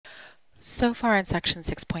So far in section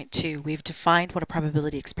 6.2, we've defined what a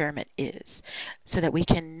probability experiment is so that we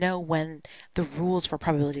can know when the rules for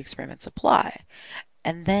probability experiments apply.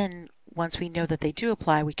 And then once we know that they do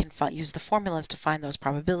apply, we can use the formulas to find those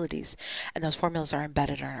probabilities. And those formulas are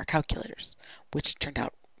embedded in our calculators, which turned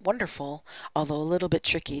out wonderful, although a little bit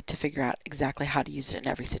tricky to figure out exactly how to use it in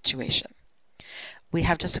every situation. We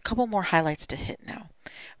have just a couple more highlights to hit now.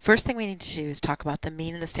 First thing we need to do is talk about the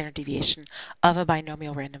mean and the standard deviation of a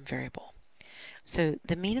binomial random variable. So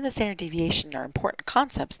the mean and the standard deviation are important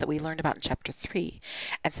concepts that we learned about in Chapter 3.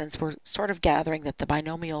 And since we're sort of gathering that the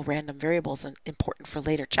binomial random variable is important for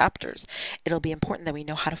later chapters, it'll be important that we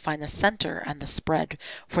know how to find the center and the spread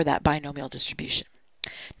for that binomial distribution.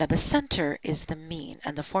 Now the center is the mean,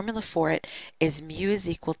 and the formula for it is mu is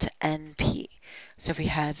equal to NP. So if we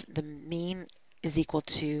have the mean is equal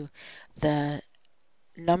to the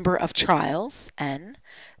number of trials, N,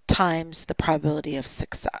 times the probability of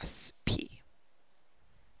success, P.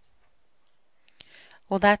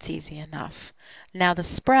 Well, that's easy enough. Now the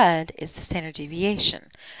spread is the standard deviation,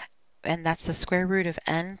 and that's the square root of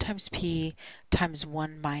N times P times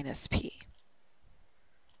 1 minus P.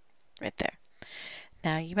 Right there.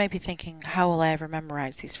 Now you might be thinking, how will I ever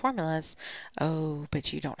memorize these formulas? Oh,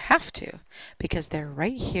 but you don't have to, because they're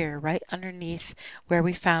right here, right underneath where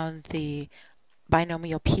we found the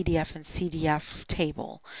binomial PDF and CDF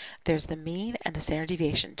table. There's the mean and the standard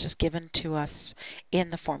deviation just given to us in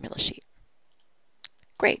the formula sheet.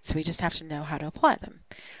 Great, so we just have to know how to apply them.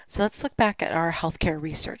 So let's look back at our healthcare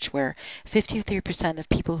research where 53% of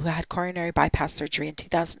people who had coronary bypass surgery in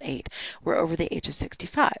 2008 were over the age of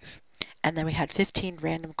 65. And then we had 15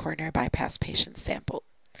 random coronary bypass patients sampled.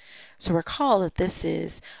 So recall that this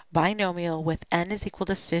is binomial with n is equal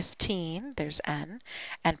to 15, there's n,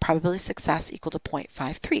 and probability of success equal to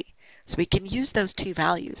 0.53. So we can use those two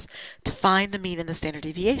values to find the mean and the standard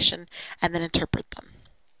deviation and then interpret them.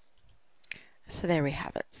 So there we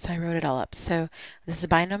have it. So I wrote it all up. So this is a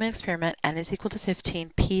binomial experiment. N is equal to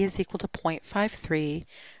 15. P is equal to 0.53.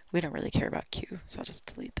 We don't really care about Q, so I'll just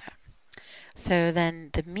delete that. So then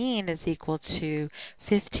the mean is equal to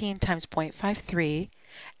 15 times 0.53,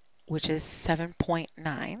 which is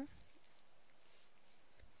 7.9.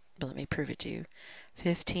 But let me prove it to you.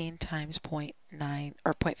 15 times 0.9,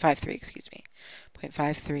 or 0.53, excuse me,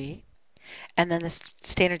 0.53. And then the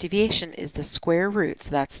standard deviation is the square root,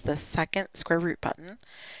 so that's the second square root button.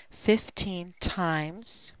 15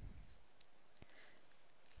 times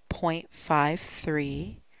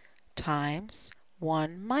 0.53 times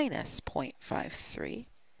 1 minus 0.53.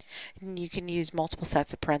 And you can use multiple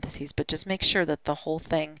sets of parentheses, but just make sure that the whole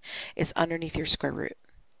thing is underneath your square root.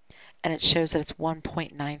 And it shows that it's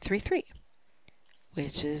 1.933,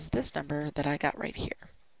 which is this number that I got right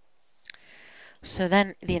here. So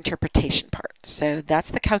then the interpretation part. So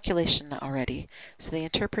that's the calculation already. So the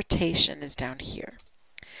interpretation is down here.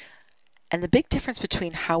 And the big difference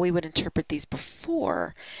between how we would interpret these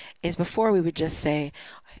before is before we would just say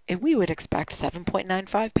we would expect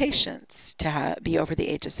 7.95 patients to be over the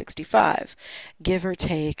age of 65, give or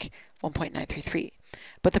take 1.933.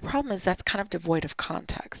 But the problem is that's kind of devoid of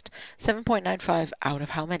context. 7.95 out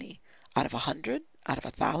of how many? Out of 100? Out of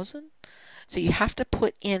 1,000? So you have to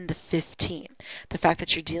put in the 15, the fact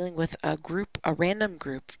that you're dealing with a group, a random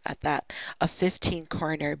group at that, of 15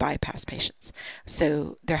 coronary bypass patients.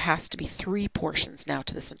 So there has to be 3 portions now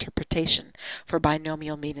to this interpretation for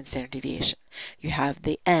binomial mean and standard deviation. You have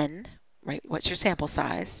the n, right, what's your sample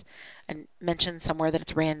size, and mention somewhere that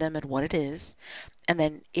it's random and what it is. And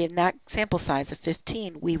then in that sample size of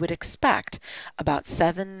 15, we would expect about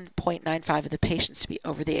 7.95 of the patients to be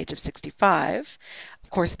over the age of 65. Of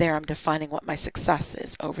course, there I'm defining what my success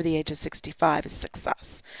is. Over the age of 65 is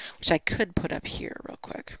success, which I could put up here real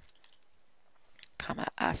quick. Comma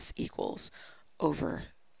S equals over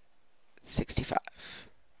 65.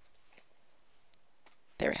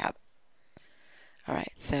 There we have it. All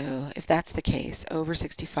right, so if that's the case, over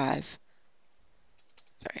 65,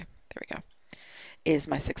 sorry, there we go, is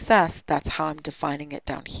my success. That's how I'm defining it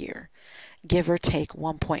down here. Give or take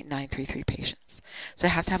 1.933 patients. So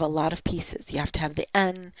it has to have a lot of pieces. You have to have the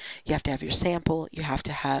n, you have to have your sample, you have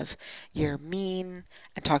to have your mean,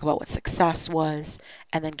 and talk about what success was,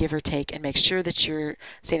 and then give or take and make sure that your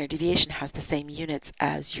standard deviation has the same units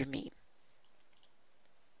as your mean.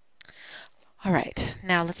 All right,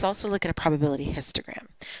 now let's also look at a probability histogram.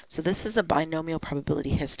 So this is a binomial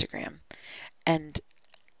probability histogram. And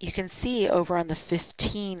you can see over on the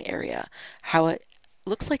 15 area how it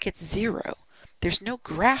looks like it's 0. There's no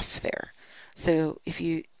graph there. So if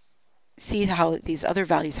you see how these other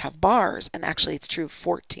values have bars, and actually it's true of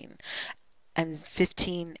 14, and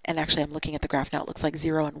 15, and actually I'm looking at the graph now, it looks like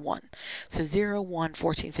 0 and 1. So 0, 1,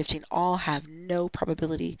 14, 15 all have no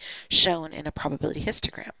probability shown in a probability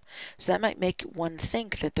histogram. So that might make one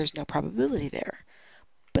think that there's no probability there,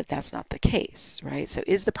 but that's not the case, right? So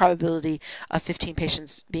is the probability of 15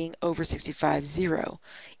 patients being over 65 0,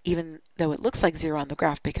 even though it looks like 0 on the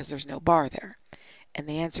graph because there's no bar there? And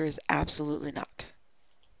the answer is absolutely not.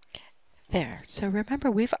 There. So remember,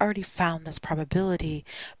 we've already found this probability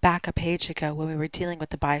back a page ago when we were dealing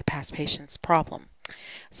with the bypass patients problem.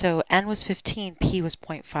 So n was 15, p was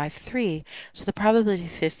 0.53, so the probability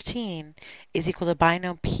of 15 is equal to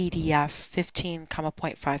binomial PDF 15,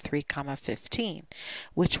 0.53, 15,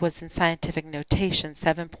 which was in scientific notation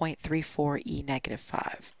 7.34 e negative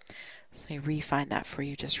 5. So let me refine that for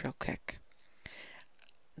you just real quick.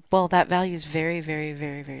 Well, that value is very, very,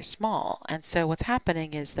 very, very small. And so what's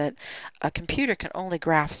happening is that a computer can only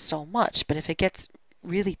graph so much, but if it gets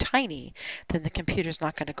really tiny, then the computer's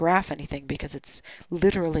not going to graph anything because it's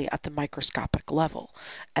literally at the microscopic level.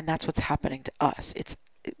 And that's what's happening to us. It's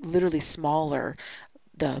literally smaller.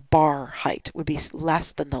 The bar height would be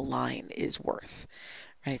less than the line is worth,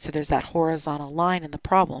 right? So there's that horizontal line in the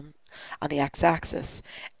problem on the x-axis,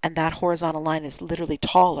 and that horizontal line is literally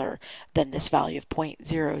taller than this value of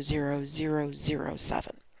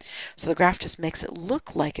 0.00007. So the graph just makes it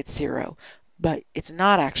look like it's 0, but it's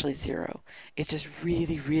not actually 0. It's just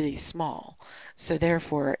really, really small. So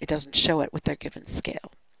therefore, it doesn't show it with their given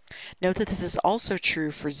scale. Note that this is also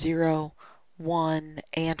true for 0, 1,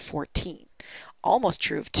 and 14. Almost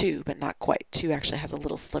true of 2, but not quite. 2 actually has a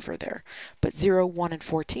little sliver there. But 0, 1, and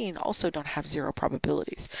 14 also don't have 0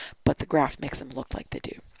 probabilities, but the graph makes them look like they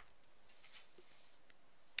do.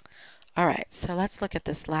 Alright, so let's look at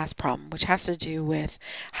this last problem, which has to do with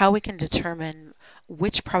how we can determine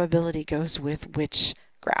which probability goes with which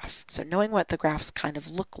graph. So knowing what the graphs kind of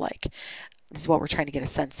look like is what we're trying to get a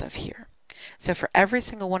sense of here. So for every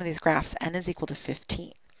single one of these graphs, n is equal to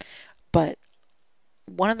 15. But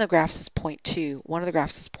one of the graphs is 0.2, one of the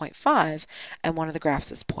graphs is 0.5, and one of the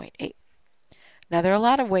graphs is 0.8. Now there are a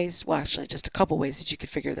lot of ways, well actually just a couple ways that you could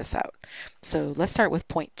figure this out. So let's start with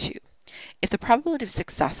 0.2. If the probability of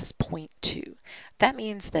success is 0.2, that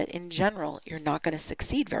means that in general you're not going to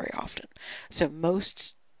succeed very often. So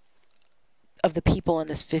most of the people in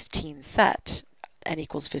this 15 set, n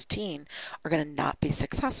equals 15, are going to not be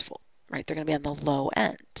successful. Right? They're going to be on the low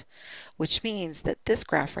end, which means that this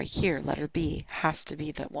graph right here, letter B, has to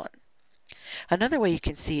be the one. Another way you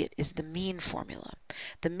can see it is the mean formula.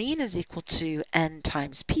 The mean is equal to n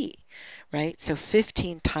times p, right? So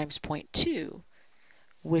 15 times 0.2,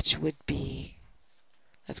 which would be,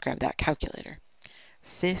 let's grab that calculator,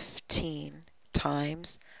 15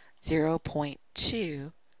 times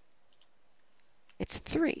 0.2, it's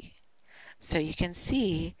 3. So you can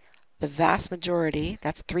see the vast majority,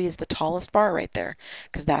 that's 3 is the tallest bar right there,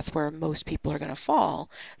 because that's where most people are going to fall,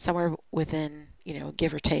 somewhere within,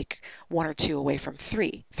 give or take 1 or 2 away from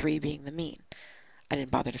 3, 3 being the mean. I didn't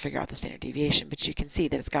bother to figure out the standard deviation, but you can see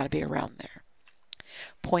that it's got to be around there.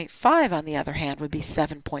 0.5, on the other hand, would be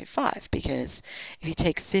 7.5, because if you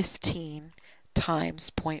take 15 times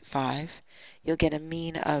 0.5, you'll get a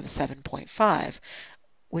mean of 7.5,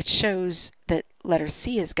 which shows that letter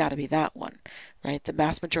C has got to be that one, right? The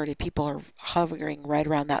vast majority of people are hovering right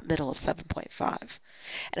around that middle of 7.5. And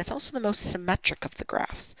it's also the most symmetric of the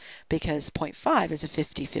graphs because 0.5 is a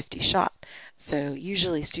 50-50 shot. So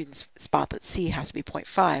usually students spot that C has to be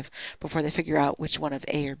 0.5 before they figure out which one of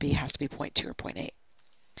A or B has to be 0.2 or 0.8.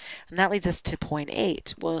 And that leads us to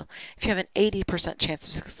 0.8. Well, if you have an 80% chance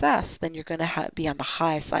of success, then you're going to be on the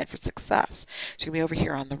high side for success. So you're going to be over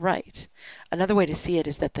here on the right. Another way to see it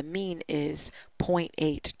is that the mean is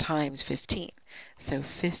 0.8 times 15. So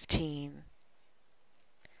 15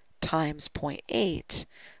 times 0.8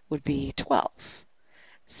 would be 12.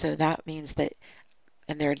 So that means that,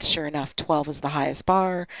 and there, sure enough, 12 is the highest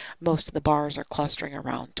bar. Most of the bars are clustering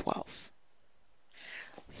around 12.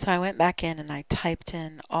 So I went back in and I typed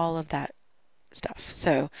in all of that stuff.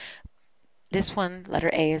 So this one, letter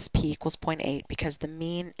A, is P equals 0.8 because the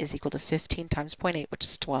mean is equal to 15 times 0.8, which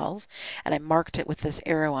is 12. And I marked it with this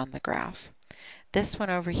arrow on the graph. This one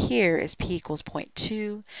over here is P equals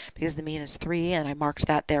 0.2 because the mean is 3, and I marked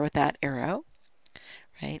that there with that arrow.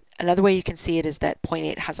 Right? Another way you can see it is that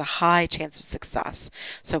 0.8 has a high chance of success,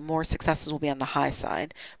 so more successes will be on the high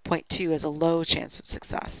side. 0.2 has a low chance of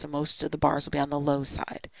success, so most of the bars will be on the low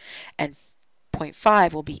side. And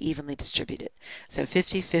 0.5 will be evenly distributed. So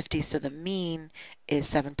 50-50, so the mean is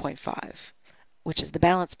 7.5, which is the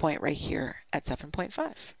balance point right here at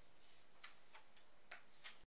 7.5.